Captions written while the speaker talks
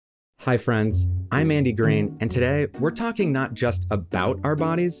Hi, friends. I'm Andy Green, and today we're talking not just about our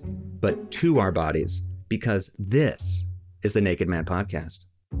bodies, but to our bodies, because this is the Naked Man Podcast.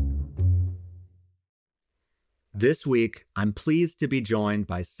 This week, I'm pleased to be joined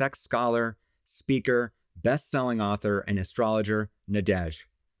by sex scholar, speaker, best-selling author, and astrologer Nadège.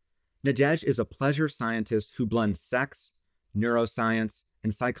 Nadège is a pleasure scientist who blends sex, neuroscience,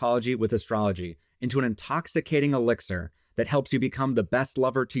 and psychology with astrology into an intoxicating elixir that helps you become the best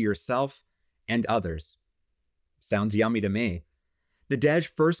lover to yourself and others. Sounds yummy to me. Nadège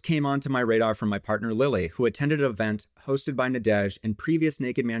first came onto my radar from my partner Lily, who attended an event hosted by Nadège and previous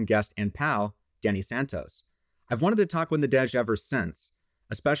Naked Man guest and pal, Denny Santos. I've wanted to talk with Nadège ever since,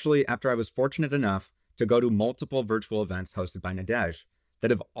 especially after I was fortunate enough to go to multiple virtual events hosted by Nadège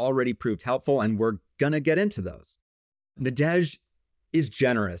that have already proved helpful, and we're gonna get into those. Nadège is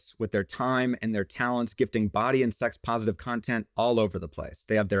generous with their time and their talents, gifting body and sex positive content all over the place.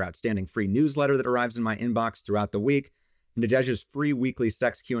 They have their outstanding free newsletter that arrives in my inbox throughout the week, and Nadège's free weekly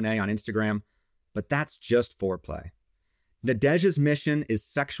sex Q&A on Instagram, but that's just foreplay. Nadège's mission is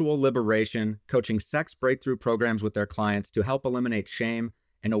sexual liberation, coaching sex breakthrough programs with their clients to help eliminate shame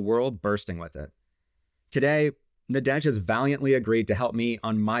in a world bursting with it. Today, Nadège has valiantly agreed to help me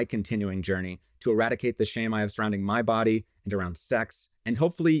on my continuing journey to eradicate the shame I have surrounding my body and around sex, and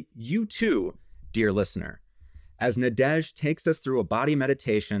hopefully you too, dear listener. As Nadège takes us through a body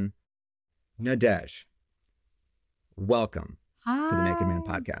meditation, Nadège, welcome to the Naked Man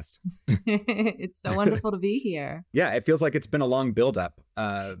Podcast. It's so wonderful to be here. Yeah, it feels like it's been a long build-up.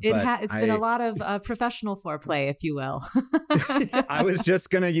 It's been a lot of professional foreplay, if you will. I was just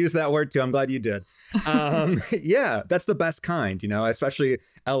going to use that word too. I'm glad you did. Yeah, that's the best kind, especially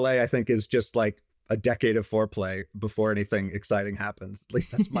LA, I think, is just like a decade of foreplay before anything exciting happens. At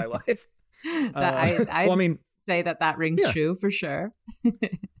least that's my life. I say that rings true for sure.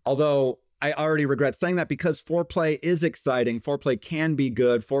 Although I already regret saying that because foreplay is exciting. Foreplay can be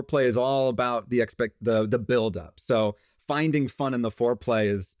good. Foreplay is all about the build up. So finding fun in the foreplay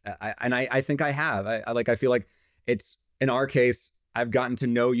is, I think I have. I feel like it's, in our case, I've gotten to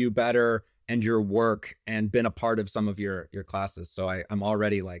know you better and your work and been a part of some of your classes. So I'm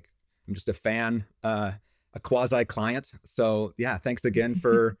already I'm just a fan, a quasi client. So yeah, thanks again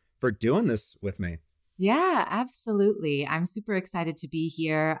for doing this with me. Yeah, absolutely. I'm super excited to be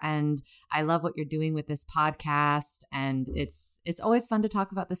here, and I love what you're doing with this podcast. And it's always fun to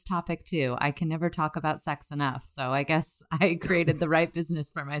talk about this topic too. I can never talk about sex enough, so I guess I created the right business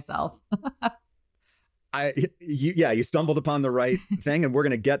for myself. You stumbled upon the right thing, and we're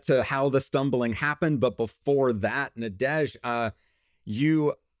going to get to how the stumbling happened. But before that, Nadège,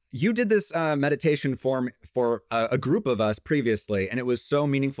 you did this meditation form for a group of us previously, and it was so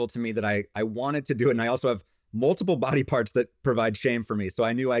meaningful to me that I wanted to do it. And I also have multiple body parts that provide shame for me, so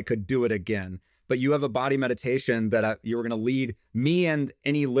I knew I could do it again. But you have a body meditation that you were going to lead me and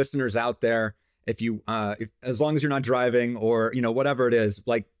any listeners out there, if as long as you're not driving or whatever it is,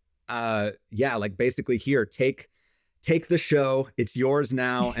 basically here, take the show. It's yours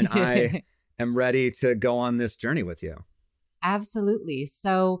now, and I am ready to go on this journey with you. Absolutely.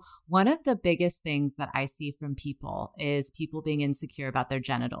 So one of the biggest things that I see from people is people being insecure about their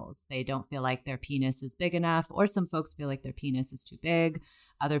genitals. They don't feel like their penis is big enough, or some folks feel like their penis is too big.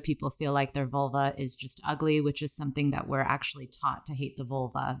 Other people feel like their vulva is just ugly, which is something that we're actually taught to hate the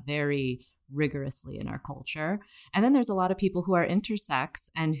vulva very rigorously in our culture. And then there's a lot of people who are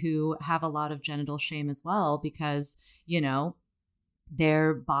intersex and who have a lot of genital shame as well, because,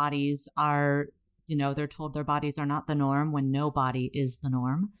 their bodies are they're told their bodies are not the norm when no body is the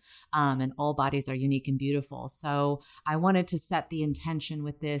norm, and all bodies are unique and beautiful. So I wanted to set the intention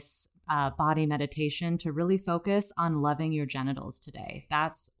with this body meditation to really focus on loving your genitals today.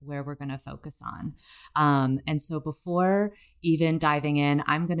 That's where we're going to focus on. And so before even diving in,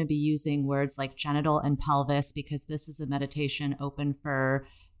 I'm going to be using words like genital and pelvis, because this is a meditation open for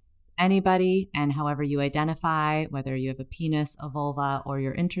anybody and however you identify, whether you have a penis, a vulva, or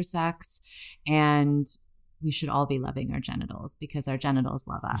you're intersex. And we should all be loving our genitals because our genitals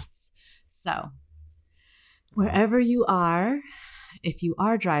love us. So wherever you are, if you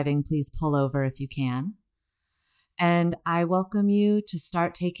are driving, please pull over if you can. And I welcome you to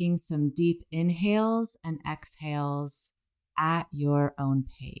start taking some deep inhales and exhales at your own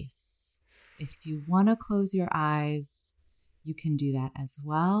pace. If you want to close your eyes, you can do that as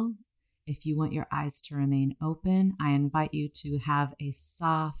well. If you want your eyes to remain open, I invite you to have a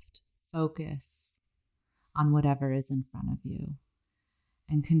soft focus on whatever is in front of you.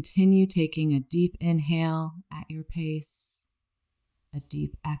 And continue taking a deep inhale at your pace, a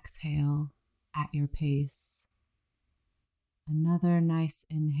deep exhale at your pace, Another nice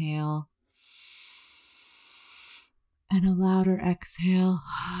inhale. And a louder exhale.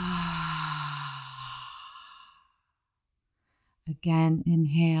 Again,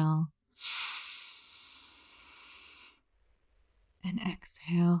 inhale. And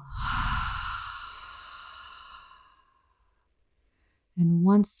exhale. And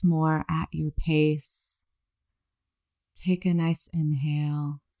once more at your pace, take a nice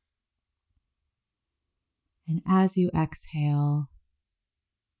inhale. And as you exhale,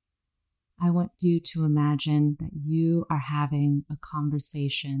 I want you to imagine that you are having a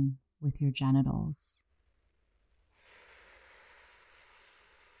conversation with your genitals.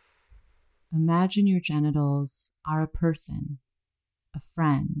 Imagine your genitals are a person, a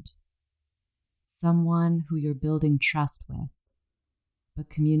friend, someone who you're building trust with, but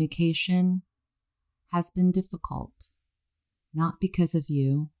communication has been difficult, not because of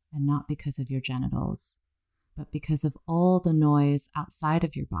you and not because of your genitals, but because of all the noise outside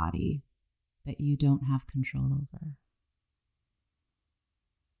of your body that you don't have control over.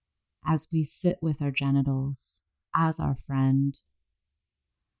 As we sit with our genitals as our friend,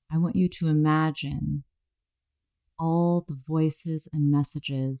 I want you to imagine all the voices and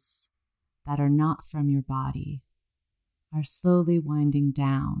messages that are not from your body are slowly winding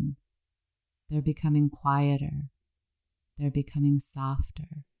down. They're becoming quieter. They're becoming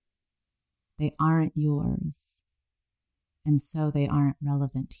softer. They aren't yours, and so they aren't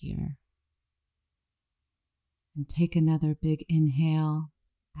relevant here. And take another big inhale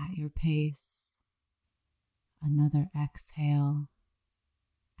at your pace. Another exhale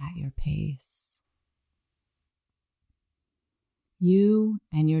at your pace. You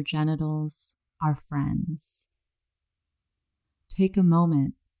and your genitals are friends. Take a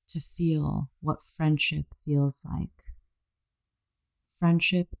moment to feel what friendship feels like.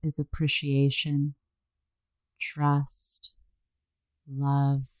 Friendship is appreciation, trust,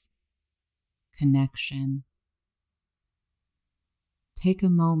 love, connection. Take a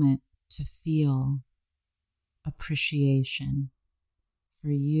moment to feel appreciation for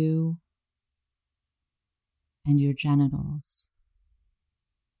you and your genitals.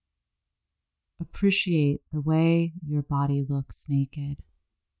 Appreciate the way your body looks naked.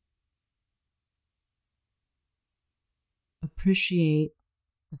 Appreciate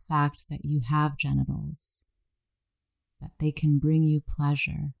the fact that you have genitals, that they can bring you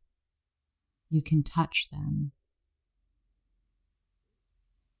pleasure. You can touch them.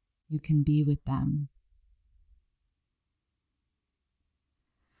 You can be with them.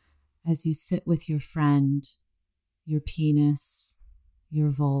 As you sit with your friend, your penis, your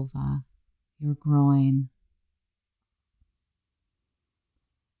vulva, your groin,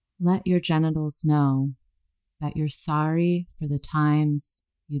 let your genitals know that you're sorry for the times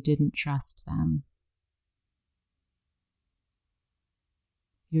you didn't trust them.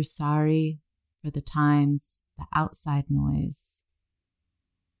 You're sorry for the times the outside noise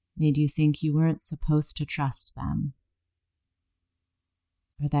made you think you weren't supposed to trust them,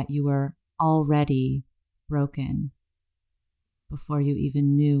 or that you were already broken before you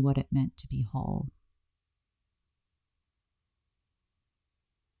even knew what it meant to be whole.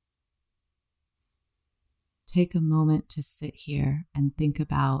 Take a moment to sit here and think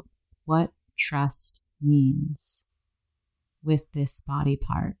about what trust means with this body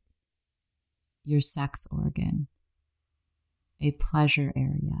part, your sex organ, a pleasure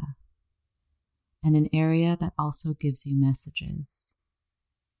area, and an area that also gives you messages.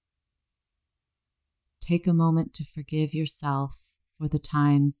 Take a moment to forgive yourself for the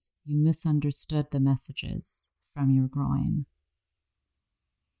times you misunderstood the messages from your groin.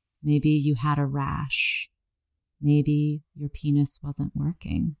 Maybe you had a rash. Maybe your penis wasn't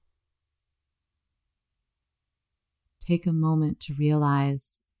working. Take a moment to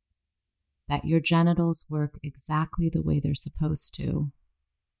realize that your genitals work exactly the way they're supposed to.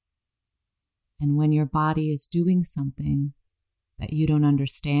 And when your body is doing something that you don't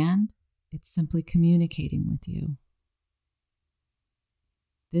understand, it's simply communicating with you.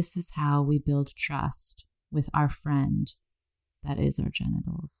 This is how we build trust with our friend that is our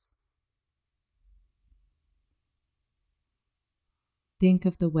genitals. Think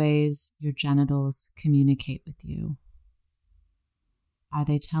of the ways your genitals communicate with you. Are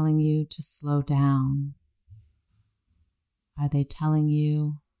they telling you to slow down? Are they telling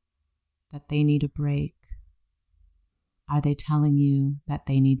you that they need a break? Are they telling you that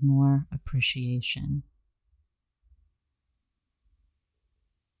they need more appreciation?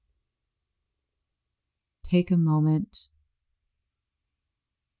 Take a moment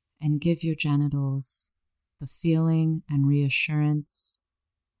and give your genitals the feeling and reassurance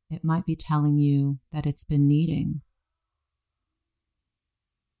it might be telling you that it's been needing.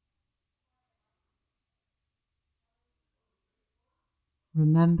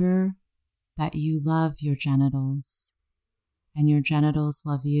 Remember that you love your genitals and your genitals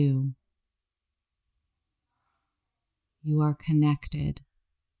love you. You are connected.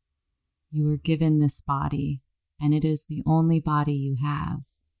 You were given this body, and it is the only body you have.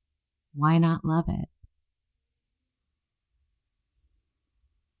 Why not love it?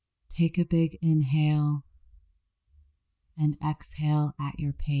 Take a big inhale and exhale at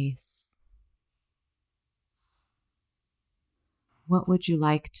your pace. What would you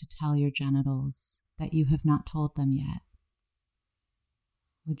like to tell your genitals that you have not told them yet?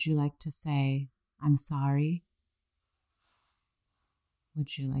 Would you like to say, I'm sorry?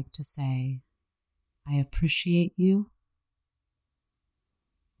 Would you like to say, I appreciate you?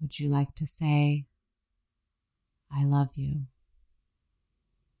 Would you like to say, I love you?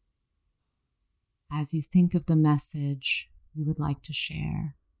 As you think of the message you would like to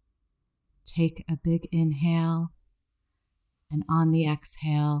share, take a big inhale, and on the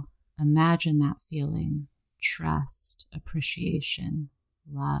exhale, imagine that feeling, trust, appreciation,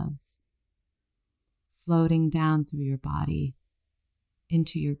 love, floating down through your body,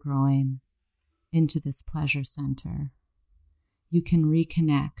 into your groin, into this pleasure center. You can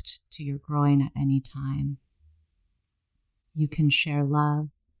reconnect to your groin at any time. You can share love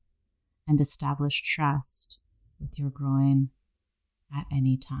and establish trust with your groin at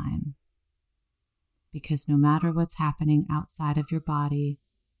any time. Because no matter what's happening outside of your body,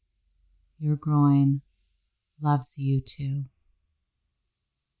 your groin loves you too.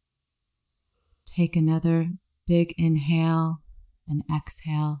 Take another big inhale and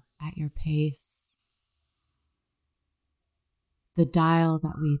exhale at your pace. The dial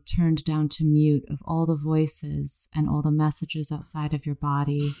that we turned down to mute of all the voices and all the messages outside of your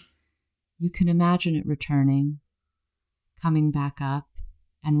body, you can imagine it returning, coming back up,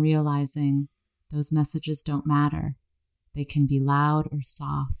 and realizing those messages don't matter. They can be loud or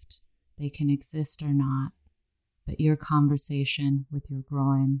soft. They can exist or not. But your conversation with your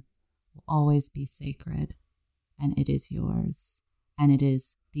groin will always be sacred, and it is yours, and it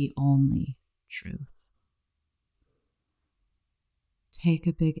is the only truth. Take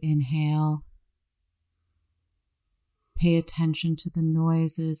a big inhale. Pay attention to the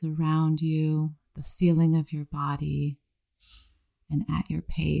noises around you, the feeling of your body, and at your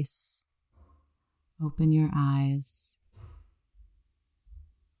pace, open your eyes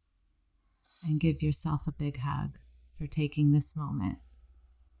and give yourself a big hug for taking this moment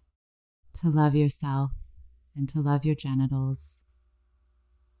to love yourself and to love your genitals,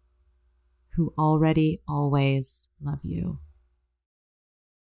 who already always love you.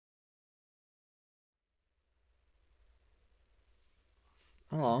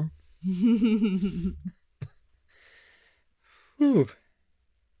 Aw. Whew.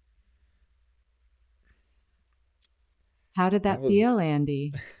 How did that feel,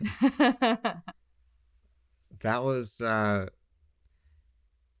 Andy? That was,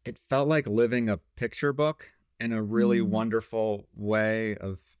 it felt like living a picture book in a really wonderful way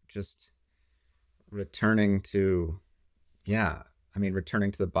of just returning to,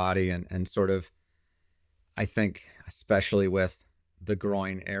 returning to the body and sort of, I think, especially with the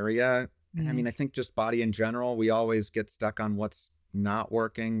groin area. Yeah. I mean, I think just body in general, we always get stuck on what's not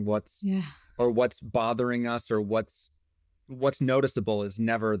working, or what's bothering us, or what's noticeable is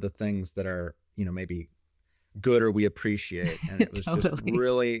never the things that are, maybe good or we appreciate. And it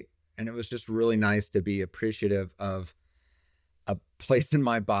was just really nice to be appreciative of a place in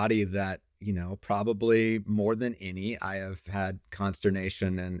my body that, probably more than any, I have had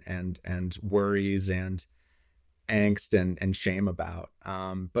consternation and worries and angst and shame about,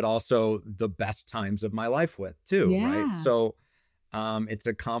 but also the best times of my life with too, right? So it's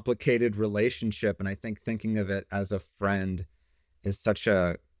a complicated relationship, and I think thinking of it as a friend is such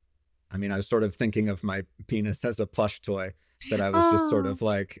a, I was sort of thinking of my penis as a plush toy that I was just sort of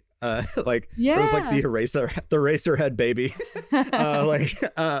like it was like the eraser head baby.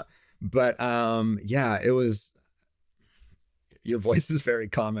 It was, your voice is very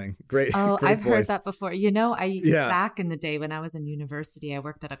calming. Great. Oh, great I've voice. Heard that before. Back in the day when I was in university, I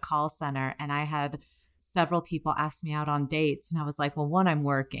worked at a call center, and I had several people ask me out on dates. And I was like, well, one, I'm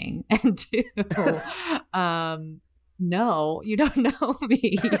working. And two, no, you don't know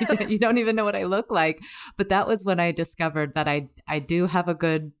me. You don't even know what I look like. But that was when I discovered that I do have a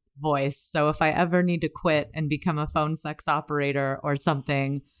good voice. So if I ever need to quit and become a phone sex operator or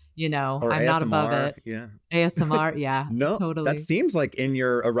something, or I'm ASMR, not above it. Yeah. ASMR. Yeah. No, totally. That seems like in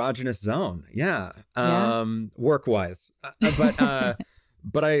your erogenous zone. Yeah. Work wise. But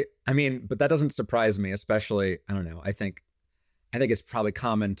that doesn't surprise me, especially, I don't know. I think I think it's probably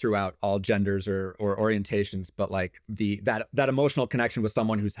common throughout all genders or orientations, but like that emotional connection with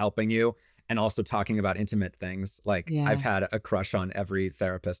someone who's helping you and also talking about intimate things. Like I've Yeah. had a crush on every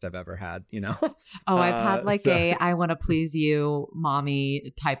therapist I've ever had, you know? Oh, I've had like So, a I want to please you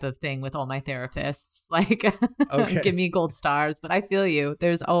mommy type of thing with all my therapists. Like give okay. me gold stars, but I feel you.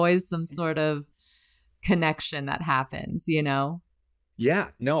 There's always some sort of connection that happens, you know? Yeah,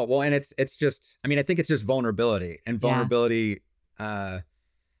 no, well, and it's just, I mean, I think it's just vulnerability, and Yeah. vulnerability uh,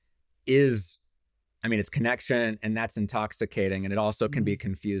 is, I mean, it's connection, and that's intoxicating, and it also can be Mm.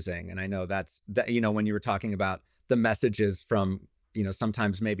 confusing. And I know that, you know, when you were talking about the messages from, you know,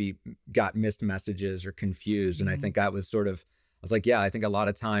 sometimes maybe got missed messages or confused, and I Yeah. think that was sort of, I was like, yeah, I think a lot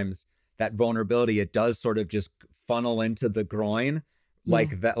of times that vulnerability, it does sort of just funnel into the groin. Yeah.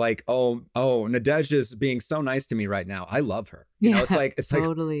 Like that, like, Nadège is being so nice to me right now. I love her. You know, Yeah. it's like,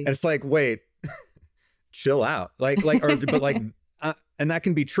 Totally. it's like, wait, chill out. But like, and that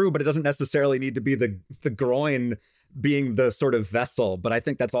can be true, but it doesn't necessarily need to be the groin being the sort of vessel. But I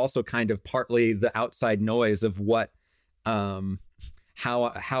think that's also kind of partly the outside noise of what, um,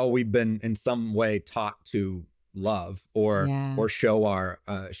 how we've been in some way taught to love Yeah. or show our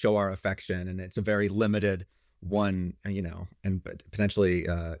affection, and it's a very limited one, you know, and potentially,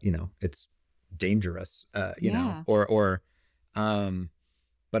 you know, it's dangerous, you know, Yeah. um,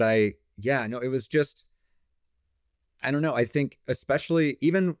 but yeah, no, it was just, I don't know. I think especially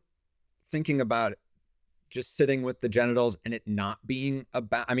even thinking about just sitting with the genitals and it not being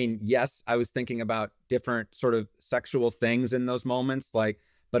about, I mean, yes, I was thinking about different sort of sexual things in those moments, like,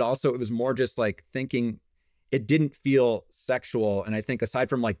 but also it was more just like thinking it didn't feel sexual. And I think aside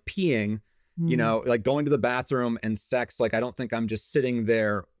from like peeing, you Mm. know, like going to the bathroom and sex, like I don't think I'm just sitting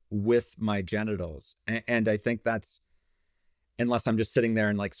there with my genitals. And I think that's, unless I'm just sitting there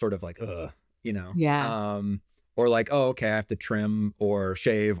and like sort of like, you know, Yeah. or like, oh, okay, I have to trim or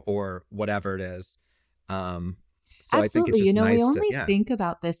shave or whatever it is. Um, so I think it's Absolutely. You just know, we nice to, only yeah, think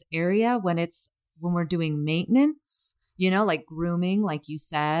about this area when we're doing maintenance, you know, like grooming, like you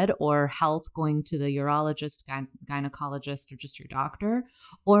said, or health, going to the urologist, gynecologist, or just your doctor,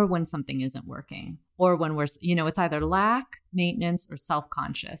 or when something isn't working, or when we're, you know, it's either lack, maintenance, or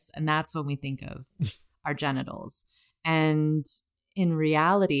self-conscious. And that's when we think of our genitals. And in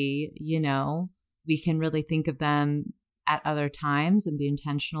reality, you know, we can really think of them at other times and be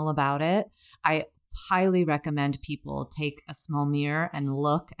intentional about it. I highly recommend people take a small mirror and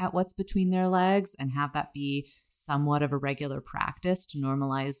look at what's between their legs and have that be somewhat of a regular practice to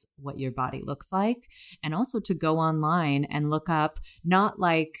normalize what your body looks like. And also to go online and look up, not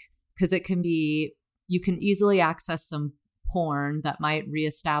like, because it can be, you can easily access some porn that might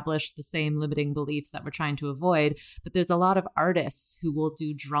reestablish the same limiting beliefs that we're trying to avoid. But there's a lot of artists who will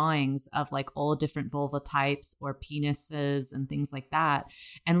do drawings of like all different vulva types or penises and things like that.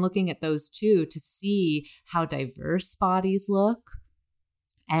 And looking at those too to see how diverse bodies look.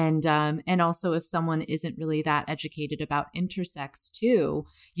 And also if someone isn't really that educated about intersex too,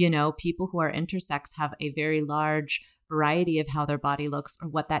 you know, people who are intersex have a very large variety of how their body looks or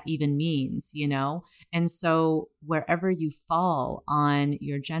what that even means, you know? And so wherever you fall on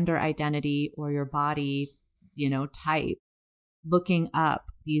your gender identity or your body, you know, type, looking up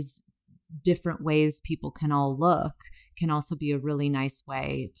these different ways people can all look can also be a really nice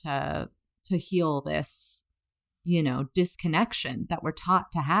way to heal this, you know, disconnection that we're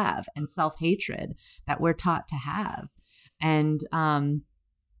taught to have and self-hatred that we're taught to have. And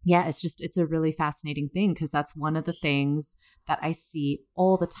yeah, it's a really fascinating thing because that's one of the things that I see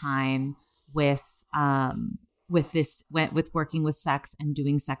all the time with with working with sex and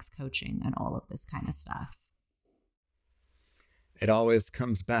doing sex coaching and all of this kind of stuff. it always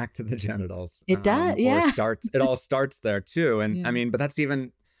comes back to the genitals, It does, or yeah. it all starts there too. And I Yeah. mean, but that's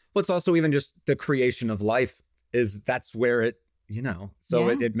even, well, it's also even just the creation of life that's where it, you know, so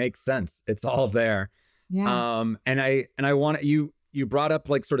Yeah. it makes sense. It's all there. Yeah. And I want you brought up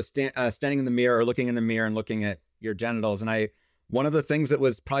like sort of standing in the mirror or looking in the mirror and looking at your genitals. And one of the things that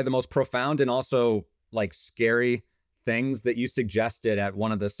was probably the most profound and also like scary things that you suggested at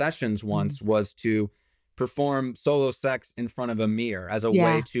one of the sessions Mhm. once was to perform solo sex in front of a mirror as a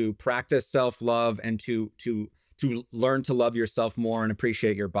way Yeah. to practice self-love and to learn to love yourself more and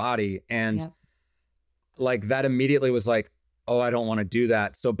appreciate your body. And Yep. like that immediately was like, oh, I don't want to do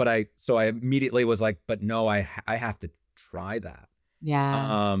that. So I immediately was like, but no, I have to try that.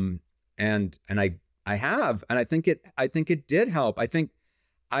 Yeah. And I have, and I think it did help. I think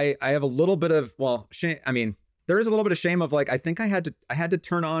I have a little bit of, well, shame. I mean, there is a little bit of shame of like, I think I had to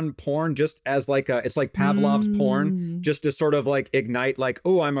turn on porn just as like it's like Pavlov's porn, Mm. just to sort of like ignite like,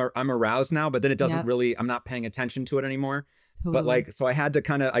 oh, I'm aroused now, but then it doesn't Yep. really, I'm not paying attention to it anymore. But Totally. like, so I had to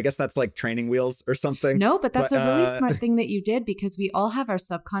kind of, I guess that's like training wheels or something. No, but that's But a really smart thing that you did, because we all have our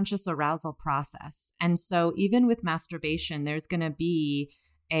subconscious arousal process. And so even with masturbation, there's going to be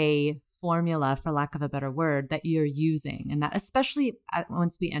a formula, for lack of a better word, that you're using. And that, especially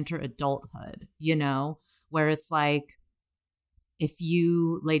once we enter adulthood, where it's like, if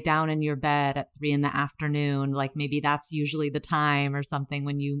you lay down in your bed at 3 PM, like maybe that's usually the time or something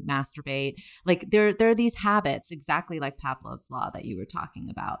when you masturbate. Like there are these habits, exactly like Pavlov's law that you were talking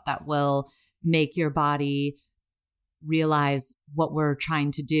about, that will make your body realize what we're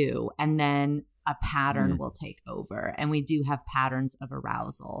trying to do. And then a pattern will take over. And we do have patterns of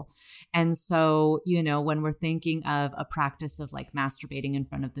arousal. And so, when we're thinking of a practice of like masturbating in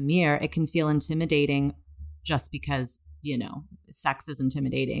front of the mirror, it can feel intimidating just because sex is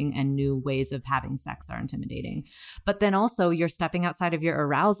intimidating and new ways of having sex are intimidating. But then also you're stepping outside of your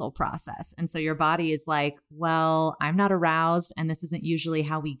arousal process. And so your body is like, well, I'm not aroused, and this isn't usually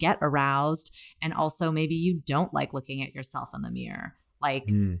how we get aroused. And also maybe you don't like looking at yourself in the mirror. Like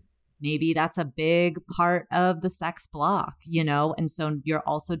maybe that's a big part of the sex block, And so you're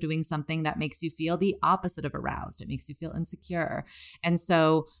also doing something that makes you feel the opposite of aroused. It makes you feel insecure. And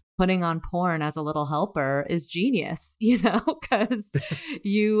so putting on porn as a little helper is genius, because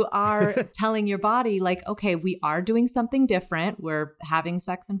you are telling your body like, okay, we are doing something different. We're having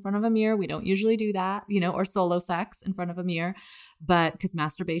sex in front of a mirror. We don't usually do that, or solo sex in front of a mirror, but because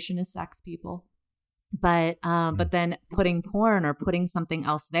masturbation is sex, people. But then putting porn or putting something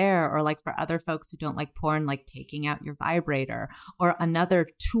else there, or like for other folks who don't like porn, like taking out your vibrator or another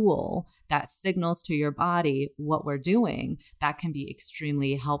tool that signals to your body what we're doing, that can be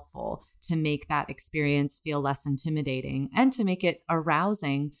extremely helpful to make that experience feel less intimidating and to make it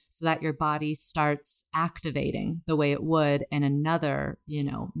arousing so that your body starts activating the way it would in another,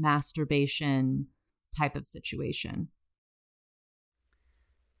 masturbation type of situation.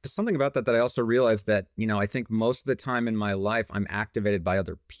 There's something about that I also realized that, I think most of the time in my life, I'm activated by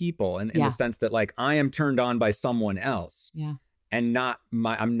other people, and in the sense that like I am turned on by someone else, and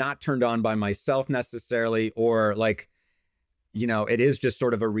I'm not turned on by myself necessarily, or like, it is just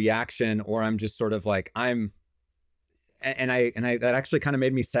sort of a reaction, or I'm just sort of like, I that actually kind of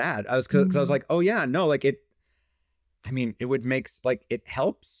made me sad. Cause I was like, oh yeah, no, like it would make, like, it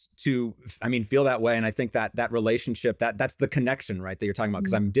helps to, feel that way. And I think that relationship, that's the connection, right, that you're talking about,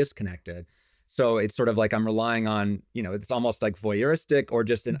 because I'm disconnected. So it's sort of like I'm relying on, it's almost like voyeuristic or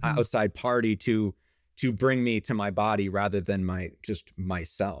just an outside party to bring me to my body rather than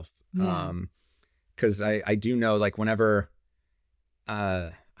myself. Yeah. Cause I do know, like, whenever, I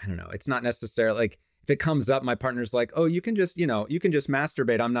don't know, it's not necessarily like, if it comes up, my partner's like, oh, you can just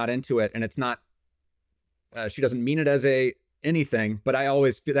masturbate. I'm not into it. And it's not, she doesn't mean it as anything, but I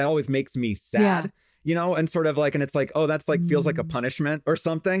always feel that always makes me sad, and sort of like, and it's like, oh, that's like, feels like a punishment or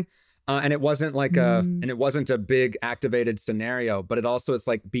something. And it wasn't like and it wasn't a big activated scenario, but it also is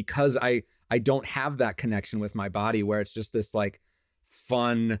like, because I don't have that connection with my body where it's just this like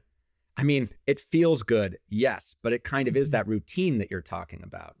fun, it feels good. Yes. But it kind of is that routine that you're talking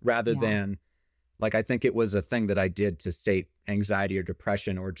about rather than like, I think it was a thing that I did to sate anxiety or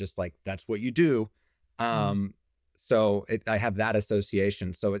depression, or just like, that's what you do. So I have that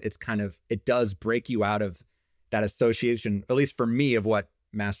association. So it's kind of, it does break you out of that association, at least for me, of what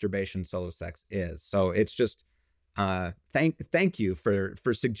masturbation, solo sex is. So it's just, thank you for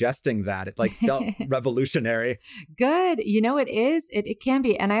suggesting that. It like felt revolutionary. Good. It is, it can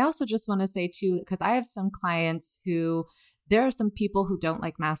be. And I also just want to say too, because I have some clients who, there are some people who don't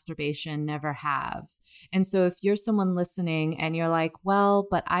like masturbation, never have. And so if you're someone listening and you're like, well,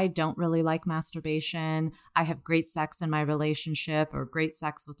 but I don't really like masturbation. I have great sex in my relationship or great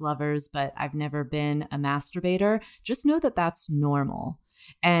sex with lovers, but I've never been a masturbator. Just know that that's normal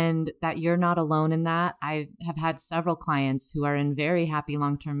and that you're not alone in that. I have had several clients who are in very happy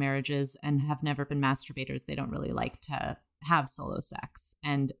long-term marriages and have never been masturbators. They don't really like to have solo sex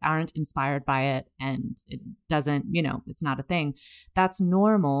and aren't inspired by it, and it doesn't, it's not a thing. That's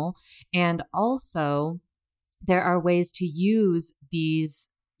normal. And also there are ways to use these,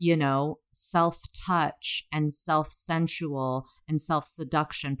 self-touch and self-sensual and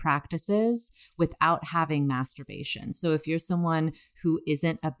self-seduction practices without having masturbation. So if you're someone who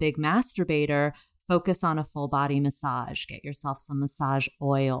isn't a big masturbator, focus on a full body massage, get yourself some massage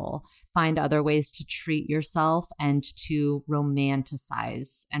oil, find other ways to treat yourself and to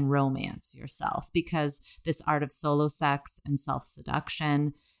romanticize and romance yourself, because this art of solo sex and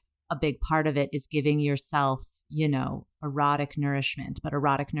self-seduction, a big part of it is giving yourself, erotic nourishment, but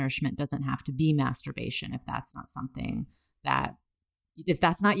erotic nourishment doesn't have to be masturbation if that's not something if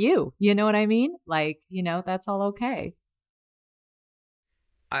that's not you, you know what I mean? Like, that's all okay.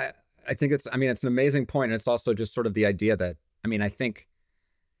 I I think it's an amazing point. And it's also just sort of the idea that, I think,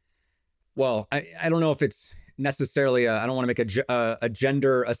 well, I don't know if it's necessarily I don't want to make a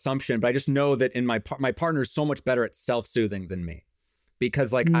gender assumption, but I just know that in my partner is so much better at self-soothing than me,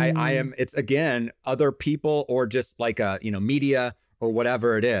 because like I Mm, am, it's again other people or just like media or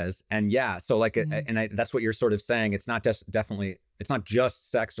whatever it is. And yeah, so like yeah. that's what you're sort of saying. It's not just definitely, it's not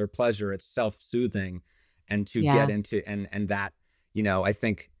just sex or pleasure, it's self-soothing. And to get Yeah. into, and that,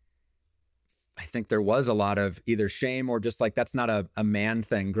 I think there was a lot of either shame or just like that's not a man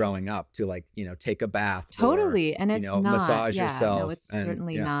thing growing up to like, take a bath or, Totally. And it's not. massage Yeah. No, yourself. it's And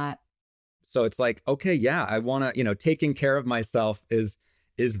certainly yeah. not. So it's like, okay, yeah, I want to, taking care of myself is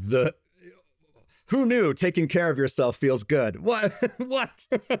the, who knew taking care of yourself feels good? What? What?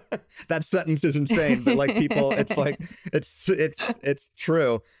 That sentence is insane, but like people, it's like, it's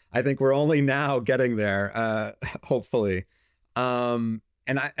true. I think we're only now getting there, hopefully. You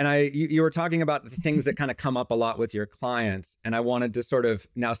were talking about the things that kind of come up a lot with your clients. And I wanted to sort of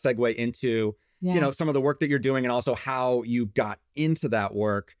now segue into, Yeah. some of the work that you're doing and also how you got into that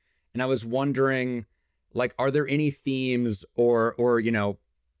work. And I was wondering, like, are there any themes or,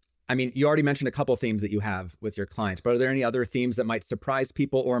 you already mentioned a couple themes that you have with your clients, but are there any other themes that might surprise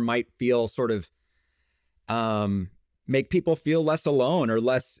people or might feel sort of, make people feel less alone or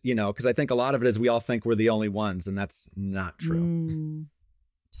less, because I think a lot of it is we all think we're the only ones, and that's not true. Mm.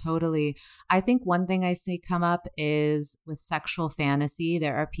 Totally. I think one thing I see come up is with sexual fantasy.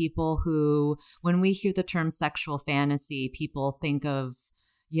 There are people who, when we hear the term sexual fantasy, people think of,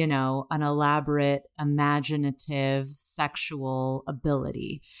 an elaborate, imaginative sexual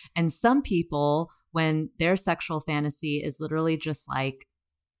ability. And some people, when their sexual fantasy is literally just like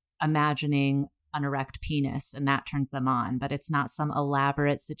imagining an erect penis and that turns them on, but it's not some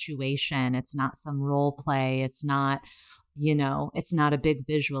elaborate situation. It's not some role play. It's not a big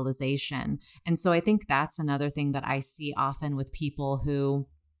visualization. And so I think that's another thing that I see often with people who,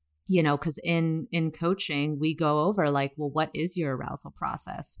 because in coaching, we go over like, well, what is your arousal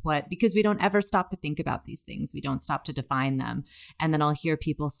process? Because we don't ever stop to think about these things. We don't stop to define them. And then I'll hear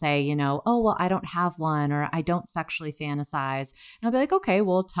people say, oh, well, I don't have one, or I don't sexually fantasize. And I'll be like, okay,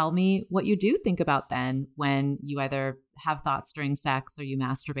 well, tell me what you do think about then when you either have thoughts during sex or you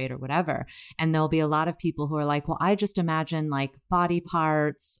masturbate or whatever. And there'll be a lot of people who are like, well, I just imagine like body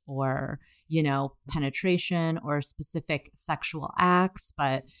parts or, penetration or specific sexual acts,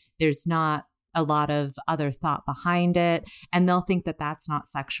 but there's not a lot of other thought behind it. And they'll think that that's not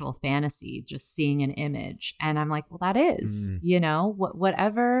sexual fantasy, just seeing an image. And I'm like, well, that is, Mm.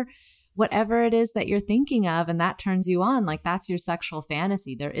 whatever it is that you're thinking of and that turns you on, like that's your sexual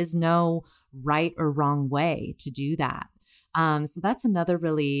fantasy. There is no right or wrong way to do that. So that's another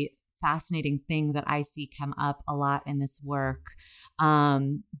really fascinating thing that I see come up a lot in this work.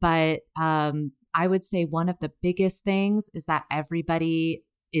 But I would say one of the biggest things is that everybody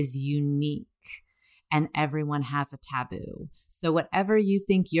is unique and everyone has a taboo. So whatever you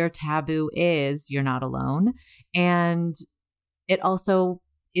think your taboo is, you're not alone. And it also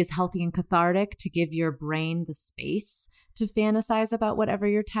is healthy and cathartic to give your brain the space to fantasize about whatever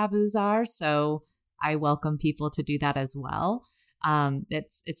your taboos are. So I welcome people to do that as well.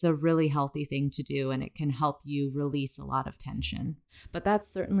 It's a really healthy thing to do, and it can help you release a lot of tension. But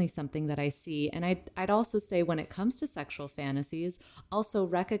that's certainly something that I see. And I'd also say when it comes to sexual fantasies, also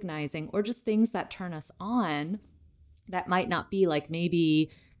recognizing or just things that turn us on that might not be like maybe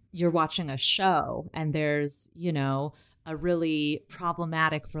you're watching a show and there's, a really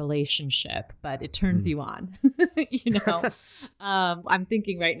problematic relationship, but it turns you on. I'm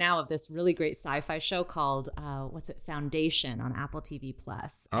thinking right now of this really great sci-fi show called Foundation on Apple TV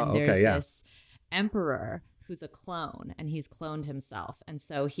Plus. Oh, And there's okay, yeah. this emperor who's a clone and he's cloned himself. And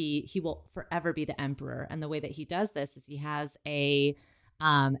so he will forever be the emperor. And the way that he does this is he has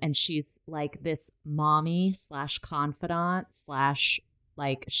and she's like this mommy / confidant /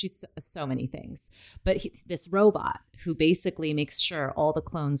 like she's so many things, but this robot who basically makes sure all the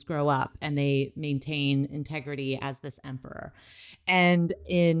clones grow up and they maintain integrity as this emperor. And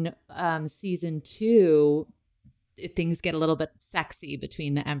in season 2, things get a little bit sexy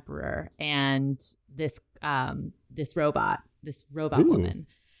between the emperor and this robot Ooh. woman.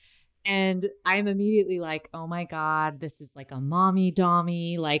 And I'm immediately like, oh my God, this is like a mommy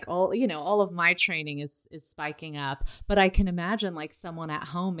dommy, like all of my training is spiking up. But I can imagine like someone at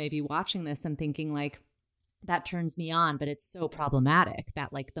home maybe watching this and thinking like, that turns me on, but it's so problematic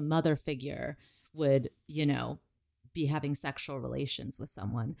that like the mother figure would, be having sexual relations with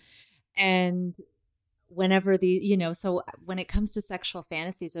someone. And whenever so when it comes to sexual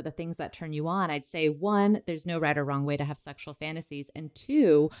fantasies or the things that turn you on, I'd say, one, there's no right or wrong way to have sexual fantasies. And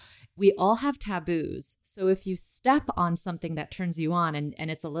two, we all have taboos. So if you step on something that turns you on and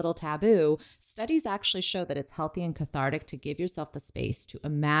it's a little taboo, studies actually show that it's healthy and cathartic to give yourself the space to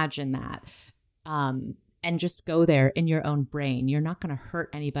imagine that. And just go there in your own brain. You're not going to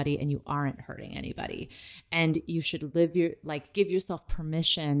hurt anybody, and you aren't hurting anybody. And you should give yourself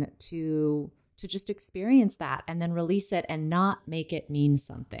permission to just experience that and then release it and not make it mean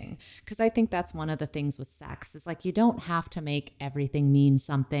something. Because I think that's one of the things with sex is like, you don't have to make everything mean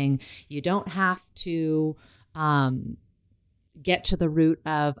something. You don't have to get to the root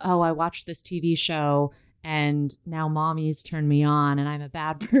of, oh, I watched this TV show and now mommies turn me on and I'm a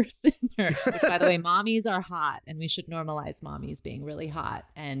bad person. Which, by the way, mommies are hot, and we should normalize mommies being really hot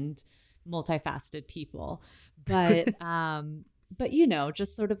and multifaceted people. But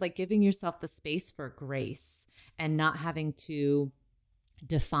just sort of like giving yourself the space for grace and not having to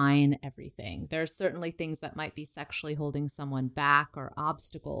define everything. There are certainly things that might be sexually holding someone back or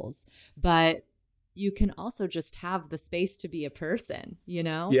obstacles, but you can also just have the space to be a person,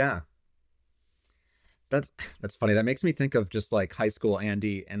 Yeah. That's funny. That makes me think of just like high school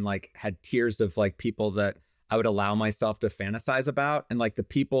Andy, and like had tiers of like people that I would allow myself to fantasize about. And like the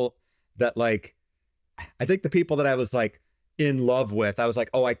people that like, I think the people that I was like in love with, I was like,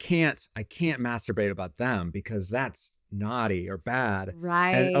 oh, I can't masturbate about them because that's naughty or bad.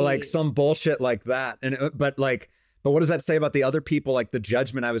 Right. And like some bullshit like that. But what does that say about the other people? Like the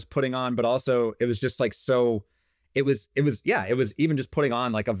judgment I was putting on, but also it was just like, so it was even just putting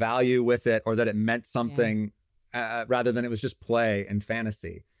on like a value with it, or that it meant something, rather than it was just play and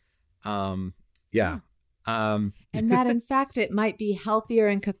fantasy. And that in fact, it might be healthier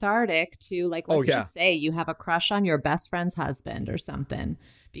and cathartic to let's just say you have a crush on your best friend's husband or something,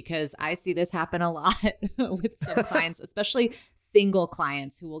 because I see this happen a lot with some clients, especially single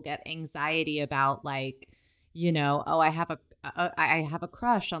clients who will get anxiety about oh, I have a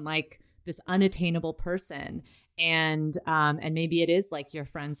crush on like this unattainable person. And maybe it is like your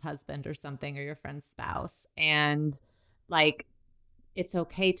friend's husband or something, or your friend's spouse. And like, it's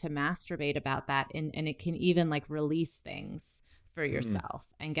okay to masturbate about that. And it can even like release things for yourself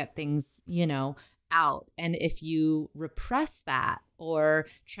and get things, out. And if you repress that or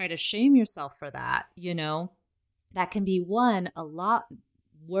try to shame yourself for that, that can be a lot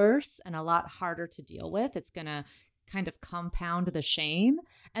worse and a lot harder to deal with. It's going to kind of compound the shame.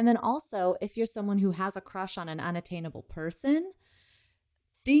 And then also, if you're someone who has a crush on an unattainable person,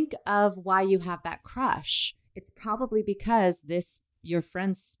 think of why you have that crush. It's probably because your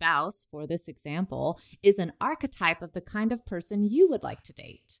friend's spouse, for this example, is an archetype of the kind of person you would like to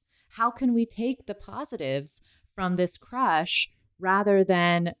date. How can we take the positives from this crush rather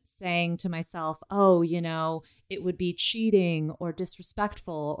than saying to myself, oh, it would be cheating or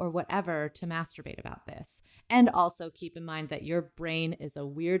disrespectful or whatever to masturbate about this? And also keep in mind that your brain is a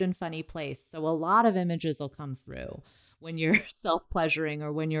weird and funny place. So a lot of images will come through when you're self-pleasuring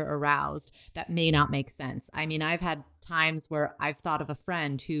or when you're aroused that may not make sense. I mean, I've had times where I've thought of a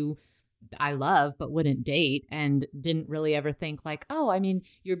friend who I love but wouldn't date, and didn't really ever think like, oh, I mean,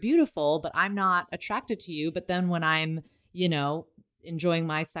 you're beautiful, but I'm not attracted to you. But then when I'm enjoying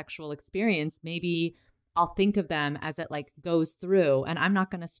my sexual experience, maybe I'll think of them as it like goes through, and I'm not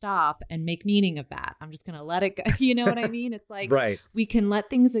going to stop and make meaning of that. I'm just going to let it go. You know what I mean? It's like, right. We can let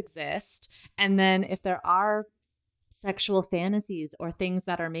things exist. And then if there are sexual fantasies or things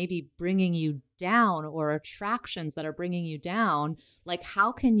that are maybe bringing you down, or attractions that are bringing you down, like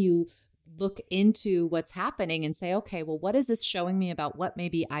how can you look into what's happening and say, okay, well, what is this showing me about what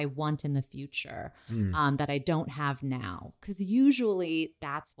maybe I want in the future that I don't have now? Because usually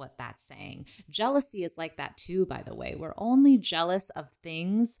that's what that's saying. Jealousy is like that too, by the way. We're only jealous of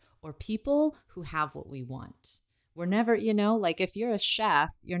things or people who have what we want. We're never, like if you're a chef,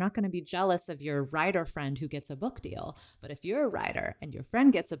 you're not going to be jealous of your writer friend who gets a book deal. But if you're a writer and your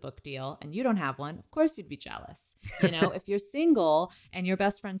friend gets a book deal and you don't have one, of course you'd be jealous. If you're single and your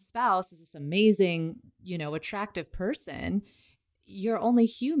best friend's spouse is this amazing, attractive person, you're only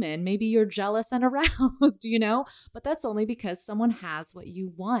human. Maybe you're jealous and aroused, but that's only because someone has what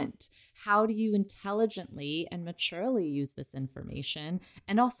you want. How do you intelligently and maturely use this information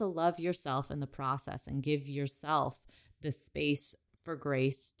and also love yourself in the process and give yourself the space for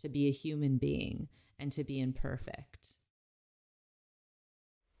grace to be a human being and to be imperfect?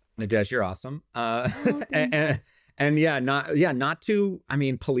 Nadège, you're awesome. Oh, not to,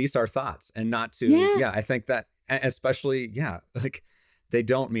 police our thoughts and not to, I think that, especially, like they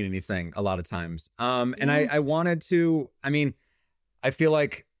don't mean anything a lot of times. And I wanted to, I feel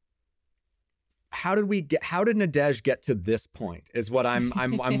like how did Nadège get to this point is what I'm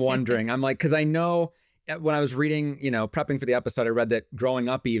wondering. I'm like, because I know when I was reading, prepping for the episode, I read that growing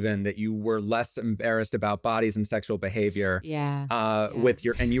up, even that you were less embarrassed about bodies and sexual behavior. Yeah.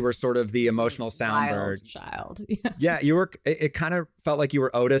 And you were sort of the emotional soundbird child. Yeah, you were. It kind of felt like you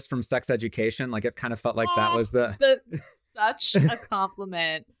were Otis from Sex Education. Like it kind of felt like that was such a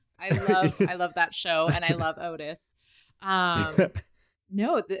compliment. I love that show, and I love Otis.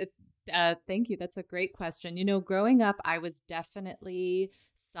 No, thank you. That's a great question. Growing up, I was definitely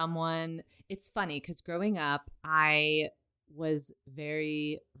someone. It's funny because growing up, I was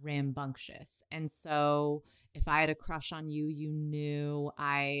very rambunctious, and so if I had a crush on you, you knew.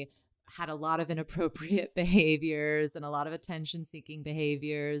 I had a lot of inappropriate behaviors and a lot of attention-seeking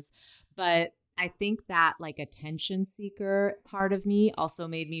behaviors, but I think that like attention seeker part of me also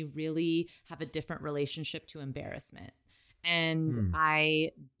made me really have a different relationship to embarrassment. And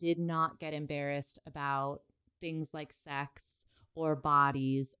I did not get embarrassed about things like sex or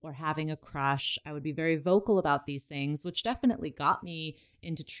bodies or having a crush. I would be very vocal about these things, which definitely got me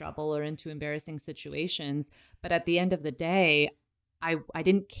into trouble or into embarrassing situations. But at the end of the day, I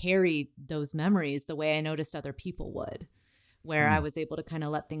didn't carry those memories the way I noticed other people would, where I was able to kind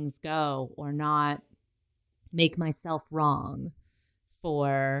of let things go or not make myself wrong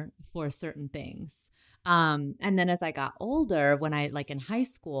for certain things. And then as I got older, when I like in high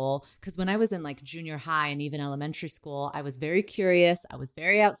school, because when I was in like junior high and even elementary school, I was very curious. I was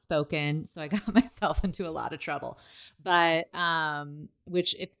very outspoken. So I got myself into a lot of trouble. But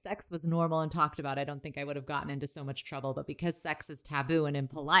which if sex was normal and talked about, I don't think I would have gotten into so much trouble. But because sex is taboo and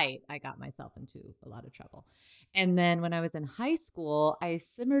impolite, I got myself into a lot of trouble. And then when I was in high school, I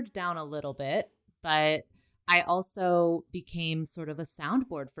simmered down a little bit, but I also became sort of a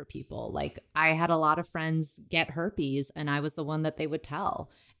soundboard for people. Like I had a lot of friends get herpes and I was the one that they would tell.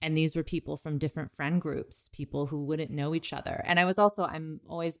 And these were people from different friend groups, people who wouldn't know each other. And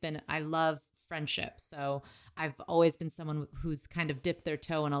I love friendship. So I've always been someone who's kind of dipped their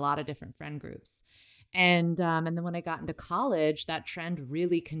toe in a lot of different friend groups. And then when I got into college, that trend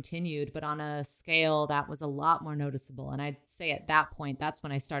really continued, but on a scale that was a lot more noticeable. And I'd say at that point, that's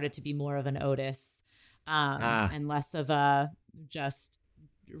when I started to be more of an Otis. And less of a just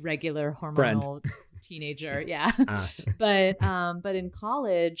regular hormonal teenager. Yeah. But in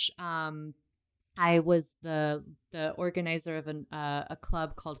college, I was the organizer of a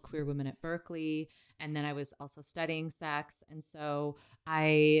club called Queer Women at Berkeley. And then I was also studying sex. And so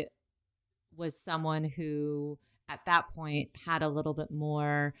I was someone who at that point had a little bit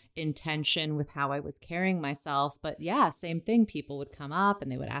more intention with how I was carrying myself. But yeah, same thing. People would come up and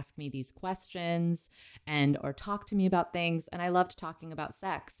they would ask me these questions or talk to me about things. And I loved talking about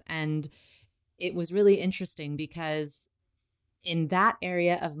sex. And it was really interesting because in that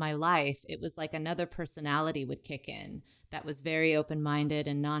area of my life, it was like another personality would kick in that was very open-minded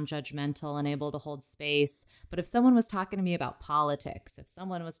and non-judgmental and able to hold space. But if someone was talking to me about politics, if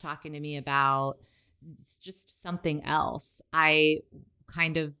someone was talking to me about just something else, I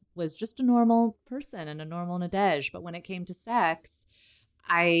kind of was just a normal person and a normal Nadège. But when it came to sex,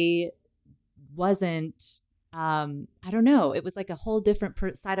 I wasn't, I don't know. It was like a whole different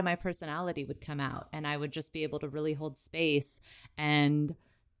side of my personality would come out, and I would just be able to really hold space and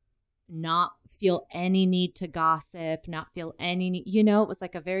not feel any need to gossip, not feel any need, it was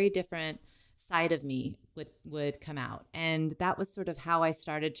like a very different side of me would come out. And that was sort of how I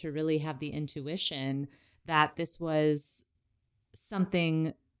started to really have the intuition that this was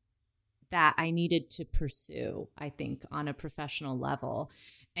something that I needed to pursue, I think, on a professional level.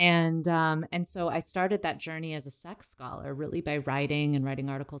 And so I started that journey as a sex scholar, really by writing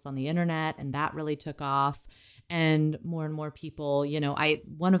articles on the internet, and that really took off. And more people,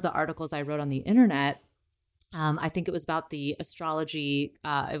 one of the articles I wrote on the internet, I think it was about the astrology.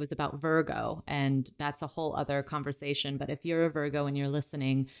 It was about Virgo, and that's a whole other conversation. But if you're a Virgo and you're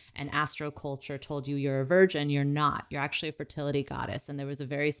listening and astroculture told you you're a virgin, you're not. You're actually a fertility goddess. And there was a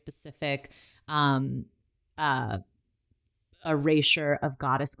very specific erasure of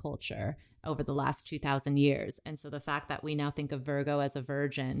goddess culture over the last 2,000 years. And so the fact that we now think of Virgo as a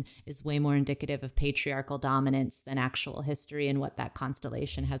virgin is way more indicative of patriarchal dominance than actual history and what that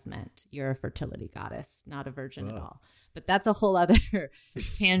constellation has meant. You're a fertility goddess, not a virgin at all. But that's a whole other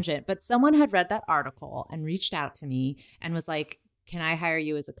tangent. But someone had read that article and reached out to me and was like, can I hire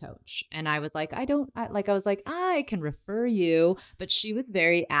you as a coach? And I was like, I can refer you. But she was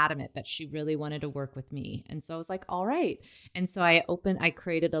very adamant that she really wanted to work with me. And so I was like, all right. And so I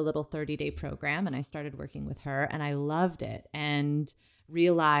created a little 30-day program and I started working with her and I loved it. And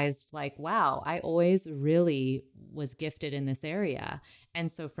realized like, wow, I always really was gifted in this area.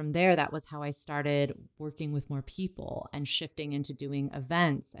 And so from there, that was how I started working with more people and shifting into doing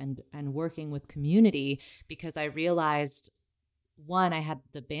events and working with community, because I realized, one, I had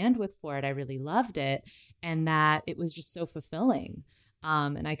the bandwidth for it. I really loved it. And that it was just so fulfilling.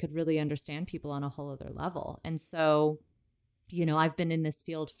 And I could really understand people on a whole other level. And so, I've been in this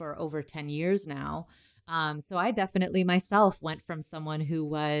field for over 10 years now. So I definitely myself went from someone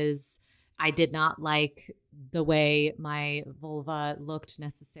I did not like the way my vulva looked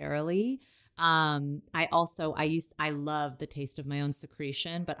necessarily. I love the taste of my own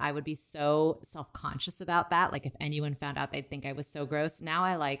secretion, but I would be so self-conscious about that. Like if anyone found out, they'd think I was so gross. Now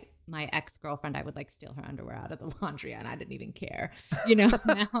I like my ex-girlfriend, I would like steal her underwear out of the laundry and I didn't even care. Now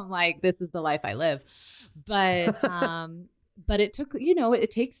I'm like, this is the life I live. But it took,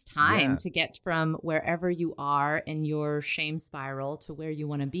 it takes time to get from wherever you are in your shame spiral to where you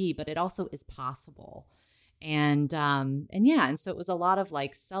want to be, but it also is possible. And so it was a lot of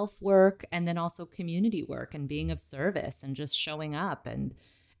like self-work and then also community work and being of service and just showing up and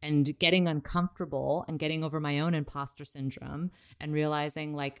getting uncomfortable and getting over my own imposter syndrome and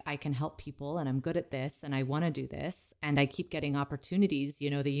realizing like I can help people and I'm good at this and I want to do this and I keep getting opportunities.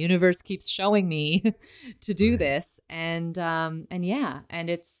 The universe keeps showing me to do this. And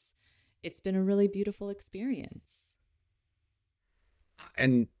it's been a really beautiful experience.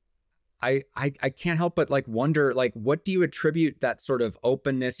 And I can't help but like wonder, like, what do you attribute that sort of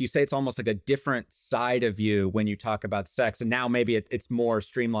openness? You say it's almost like a different side of you when you talk about sex, and now maybe it's more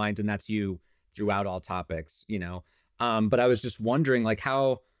streamlined and that's you throughout all topics, but I was just wondering like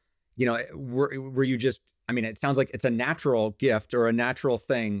how, were you just, I mean, it sounds like it's a natural gift or a natural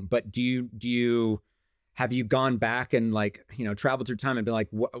thing, but have you gone back and like, traveled through time and been like,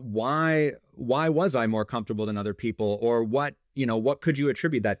 why was I more comfortable than other people? Or what could you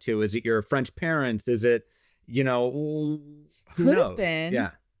attribute that to? Is it your French parents? Is it, who could knows? Have been.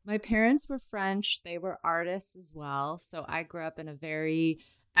 Yeah. My parents were French. They were artists as well. So I grew up in a very,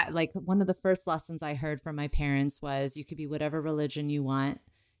 like one of the first lessons I heard from my parents was you could be whatever religion you want.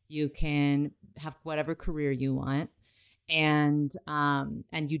 You can have whatever career you want. And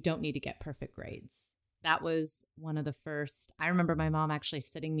you don't need to get perfect grades. That was one of the first. I remember my mom actually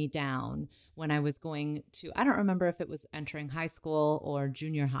sitting me down when I was going to, I don't remember if it was entering high school or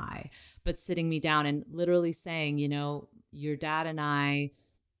junior high, but sitting me down and literally saying, your dad and I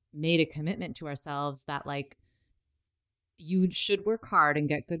made a commitment to ourselves that like, you should work hard and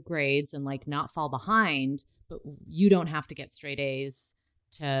get good grades and like not fall behind, but you don't have to get straight A's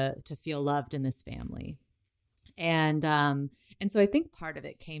to feel loved in this family. And so I think part of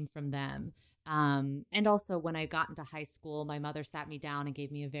it came from them. And also when I got into high school, my mother sat me down and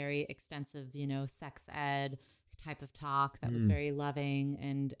gave me a very extensive, sex ed type of talk that was very loving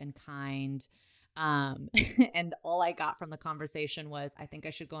and kind. And all I got from the conversation was, I think I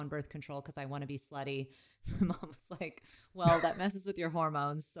should go on birth control because I want to be slutty. My mom was like, well, that messes with your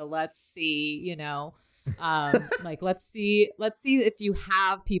hormones. So let's see, like, let's see if you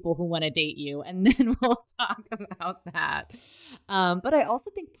have people who want to date you and then we'll talk about that. But I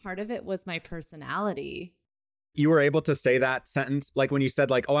also think part of it was my personality. You were able to say that sentence, like when you said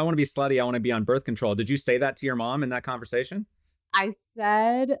like, oh, I want to be slutty, I want to be on birth control. Did you say that to your mom in that conversation? I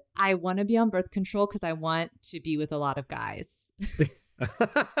said, I want to be on birth control because I want to be with a lot of guys.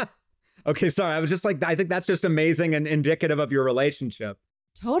 Okay, sorry. I was just like, I think that's just amazing and indicative of your relationship.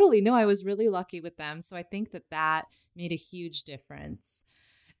 Totally. No, I was really lucky with them. So I think that made a huge difference.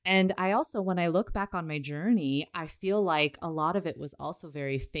 And I also, when I look back on my journey, I feel like a lot of it was also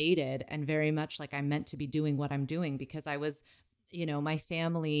very fated and very much like I meant to be doing what I'm doing because I was, my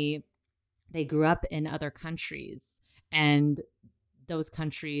family, they grew up in other countries and those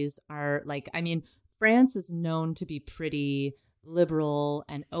countries are like, I mean, France is known to be pretty liberal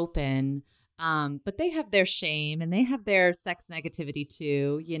and open. But they have their shame and they have their sex negativity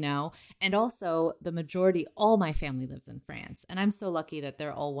too, and also the majority, all my family lives in France. And I'm so lucky that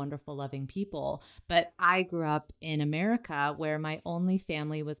they're all wonderful, loving people. But I grew up in America where my only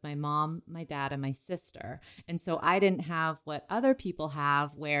family was my mom, my dad, and my sister. And so I didn't have what other people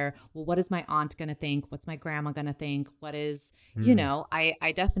have where, well, what is my aunt going to think? What's my grandma going to think? What is,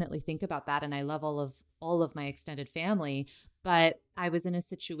 I definitely think about that. And I love all of my extended family. But I was in a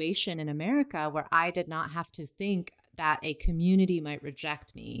situation in America where I did not have to think that a community might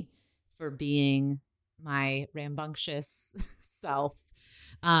reject me for being my rambunctious self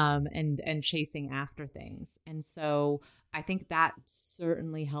and chasing after things. And so I think that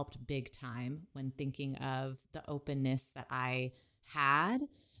certainly helped big time when thinking of the openness that I had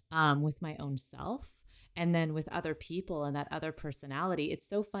with my own self. And then with other people and that other personality, it's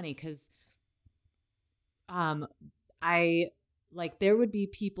so funny because I like there would be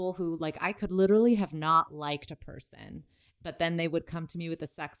people who like I could literally have not liked a person, but then they would come to me with a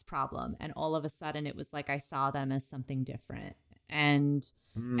sex problem, and all of a sudden it was like I saw them as something different. And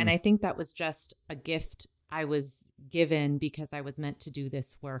I think that was just a gift I was given because I was meant to do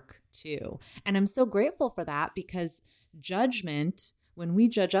this work too. And I'm so grateful for that, because judgment, when we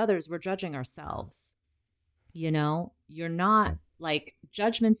judge others, we're judging ourselves. You know, you're not like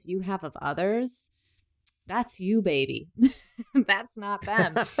judgments you have of others. That's you, baby. That's not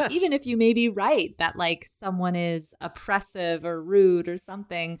them. Even if you may be right that like someone is oppressive or rude or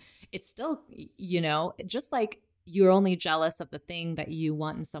something, it's still, you know, just like you're only jealous of the thing that you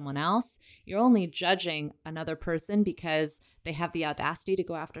want in someone else, you're only judging another person because they have the audacity to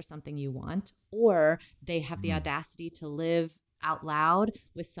go after something you want, or they have the audacity to live out loud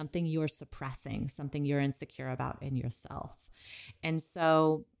with something you're suppressing, something you're insecure about in yourself. And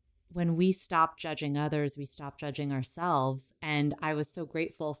so when we stop judging others, we stop judging ourselves. And I was so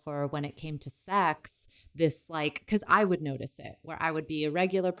grateful for when it came to sex, this like, because I would notice it, where I would be a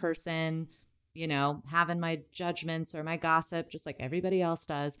regular person, you know, having my judgments or my gossip, just like everybody else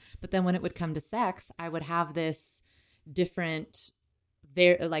does. But then when it would come to sex, I would have this different,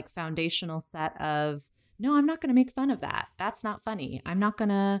 like foundational set of, no, I'm not going to make fun of that. That's not funny. I'm not going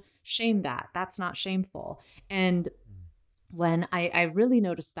to shame that. That's not shameful. And when I really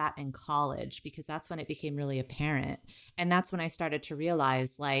noticed that in college, because that's when it became really apparent. And that's when I started to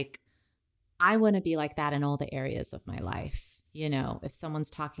realize, like, I want to be like that in all the areas of my life. You know, if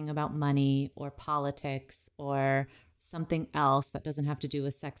someone's talking about money or politics or something else that doesn't have to do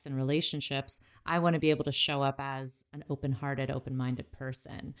with sex and relationships, I want to be able to show up as an open-hearted, open-minded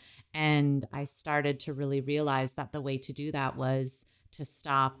person. And I started to really realize that the way to do that was to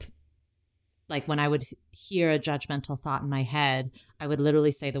stop. Like when I would hear a judgmental thought in my head, I would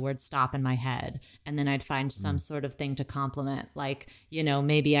literally say the word stop in my head. And then I'd find some sort of thing to compliment. Like, you know,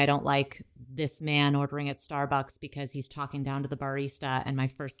 maybe I don't like this man ordering at Starbucks because he's talking down to the barista. And my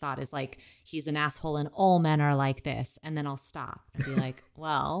first thought is like, he's an asshole and all men are like this. And then I'll stop and be like,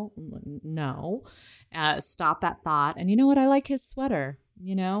 well, no, stop that thought. And you know what? I like his sweater.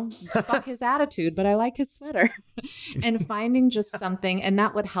 You know, fuck his attitude, but I like his sweater. And finding just something, and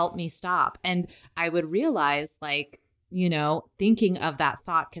that would help me stop. And I would realize, like, you know, thinking of that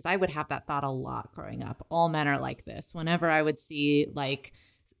thought, because I would have that thought a lot growing up. All men are like this. Whenever I would see like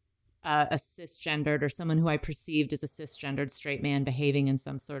a cisgendered or someone who I perceived as a cisgendered straight man behaving in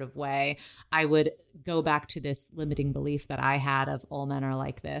some sort of way, I would go back to this limiting belief that I had of all men are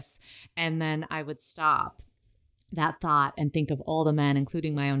like this. And then I would stop that thought and think of all the men,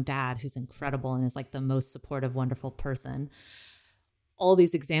 including my own dad, who's incredible and is like the most supportive, wonderful person. All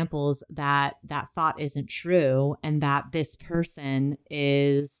these examples that that thought isn't true and that this person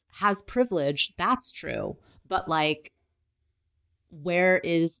has privilege, that's true. But like, where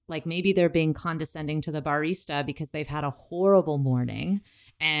is like maybe they're being condescending to the barista because they've had a horrible morning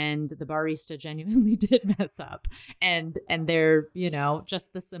and the barista genuinely did mess up and they're, you know,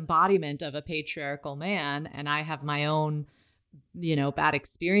 just this embodiment of a patriarchal man, and I have my own, you know, bad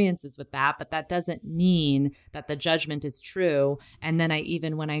experiences with that, but that doesn't mean that the judgment is true. And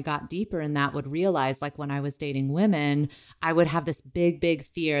then when I got deeper in that, would realize, like when I was dating women, I would have this big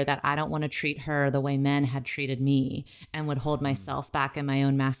fear that I don't want to treat her the way men had treated me, and would hold myself back in my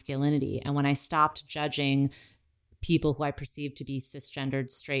own masculinity. And when I stopped judging people who I perceived to be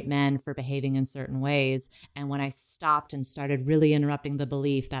cisgendered straight men for behaving in certain ways, and when I stopped and started really interrupting the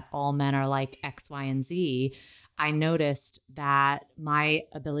belief that all men are like X, Y, and Z, I noticed that my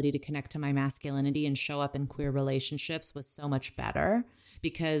ability to connect to my masculinity and show up in queer relationships was so much better,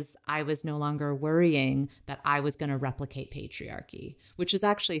 because I was no longer worrying that I was going to replicate patriarchy, which is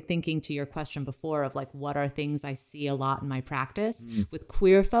actually thinking to your question before of like, what are things I see a lot in my practice with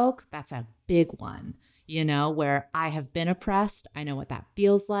queer folk? That's a big one. You know, where I have been oppressed. I know what that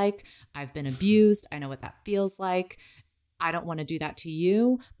feels like. I've been abused. I know what that feels like. I don't want to do that to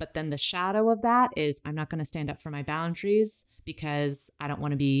you. But then the shadow of that is I'm not going to stand up for my boundaries because I don't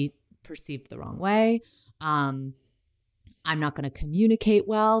want to be perceived the wrong way. I'm not going to communicate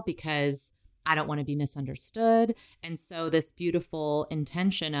well because I don't want to be misunderstood. And so this beautiful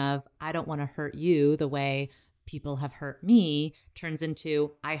intention of I don't want to hurt you the way people have hurt me turns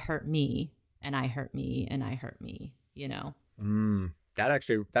into I hurt me and I hurt me and I hurt me, you know? That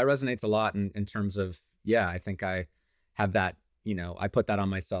resonates a lot in terms of, yeah, I think I have that, you know, I put that on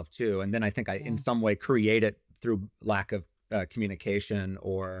myself too. And then I think I in some way create it through lack of communication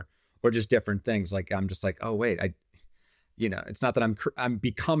or just different things. Like, I'm just like, oh, wait, it's not that I'm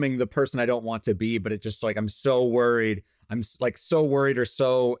becoming the person I don't want to be, but it's just like, I'm so worried. I'm like so worried or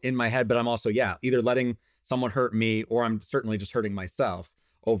so in my head, but I'm also, either letting someone hurt me, or I'm certainly just hurting myself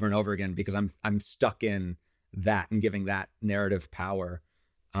over and over again, because I'm stuck in that and giving that narrative power.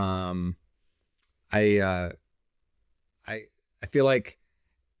 I feel like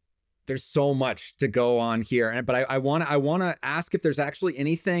there's so much to go on here, but I want to ask if there's actually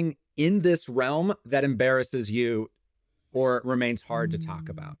anything in this realm that embarrasses you or remains hard to talk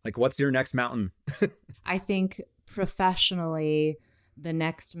about. Like, what's your next mountain? I think professionally, the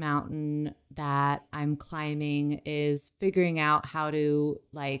next mountain that I'm climbing is figuring out how to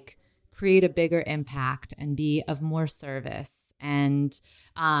like create a bigger impact and be of more service, and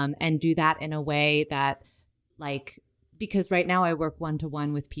do that in a way that, like, because right now I work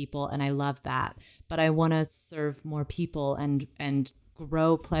one-to-one with people and I love that, but I want to serve more people and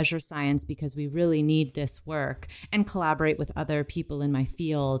grow pleasure science, because we really need this work, and collaborate with other people in my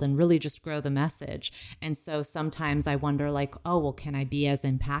field and really just grow the message. And so sometimes I wonder, like, oh, well, can I be as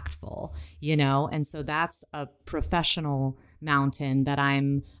impactful, And so that's a professional mountain that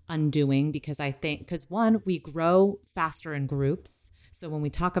I'm undoing, because one, we grow faster in groups. So when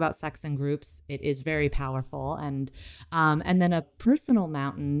we talk about sex in groups, it is very powerful. And then a personal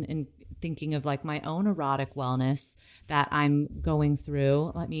mountain in thinking of like my own erotic wellness that I'm going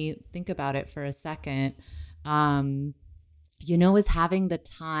through. Let me think about it for a second. Is having the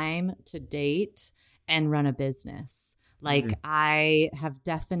time to date and run a business. Like, I have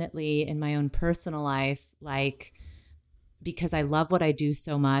definitely in my own personal life, like, because I love what I do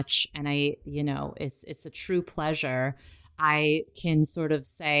so much, and it's a true pleasure, I can sort of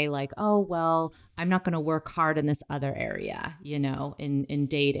say like, oh, well, I'm not going to work hard in this other area, in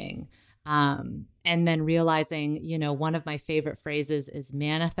dating. And then realizing, one of my favorite phrases is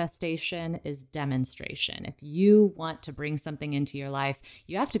manifestation is demonstration. If you want to bring something into your life,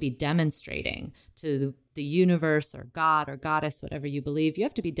 you have to be demonstrating to the universe or God or goddess, whatever you believe. You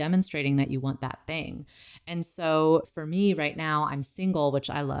have to be demonstrating that you want that thing. And so for me right now, I'm single,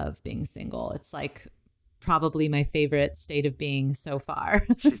 which I love being single. It's like probably my favorite state of being so far.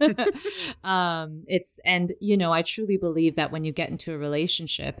 I truly believe that when you get into a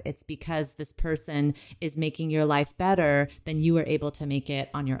relationship, it's because this person is making your life better than you were able to make it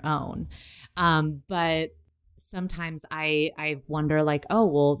on your own. But sometimes I wonder like, oh,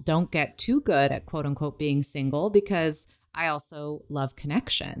 well, don't get too good at quote unquote being single, because I also love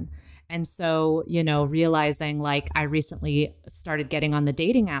connection. And so, realizing like I recently started getting on the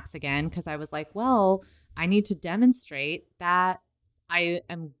dating apps again, because I was like, well, I need to demonstrate that I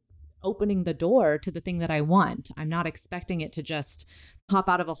am opening the door to the thing that I want. I'm not expecting it to just pop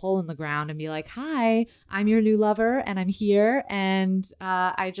out of a hole in the ground and be like, hi, I'm your new lover and I'm here. And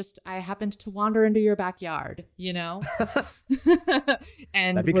I happened to wander into your backyard, and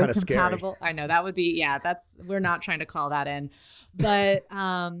that'd be kind of compatible. Scary. I know that would be, we're not trying to call that in, but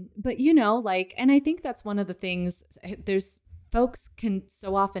and I think that's one of the things folks can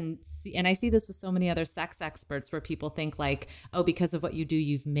so often see, and I see this with so many other sex experts, where people think like, oh, because of what you do,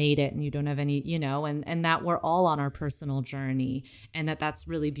 you've made it and you don't have any, and that we're all on our personal journey, and that's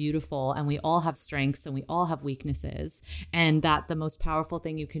really beautiful. And we all have strengths and we all have weaknesses. And that the most powerful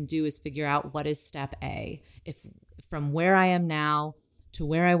thing you can do is figure out what is step A. If from where I am now to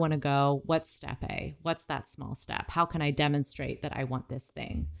where I want to go, what's step A? What's that small step? How can I demonstrate that I want this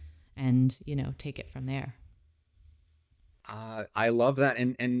thing? And, take it from there. I love that.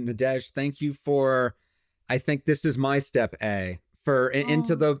 And Nadège, thank you for, I think this is my step A for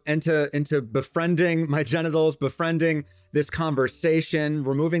into befriending my genitals, befriending this conversation,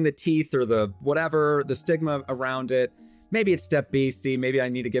 removing the teeth or the whatever, the stigma around it. Maybe it's step B, C, maybe I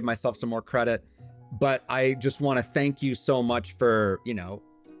need to give myself some more credit, but I just want to thank you so much for,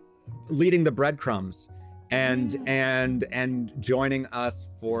 leading the breadcrumbs and joining us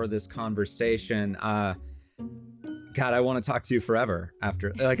for this conversation. God, I want to talk to you forever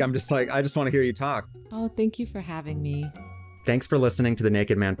after. Like, I just want to hear you talk. Oh, thank you for having me. Thanks for listening to the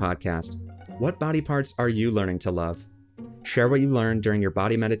Naked Man podcast. What body parts are you learning to love? Share what you learned during your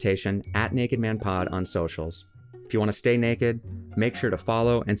body meditation at Naked Man Pod on socials. If you want to stay naked, make sure to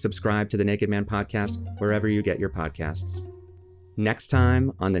follow and subscribe to the Naked Man podcast wherever you get your podcasts. Next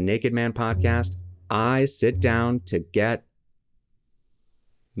time on the Naked Man podcast, I sit down to get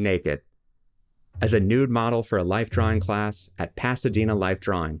naked as a nude model for a life drawing class at Pasadena Life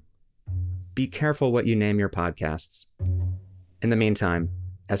Drawing. Be careful what you name your podcasts. In the meantime,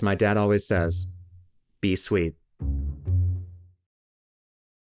 as my dad always says, be sweet.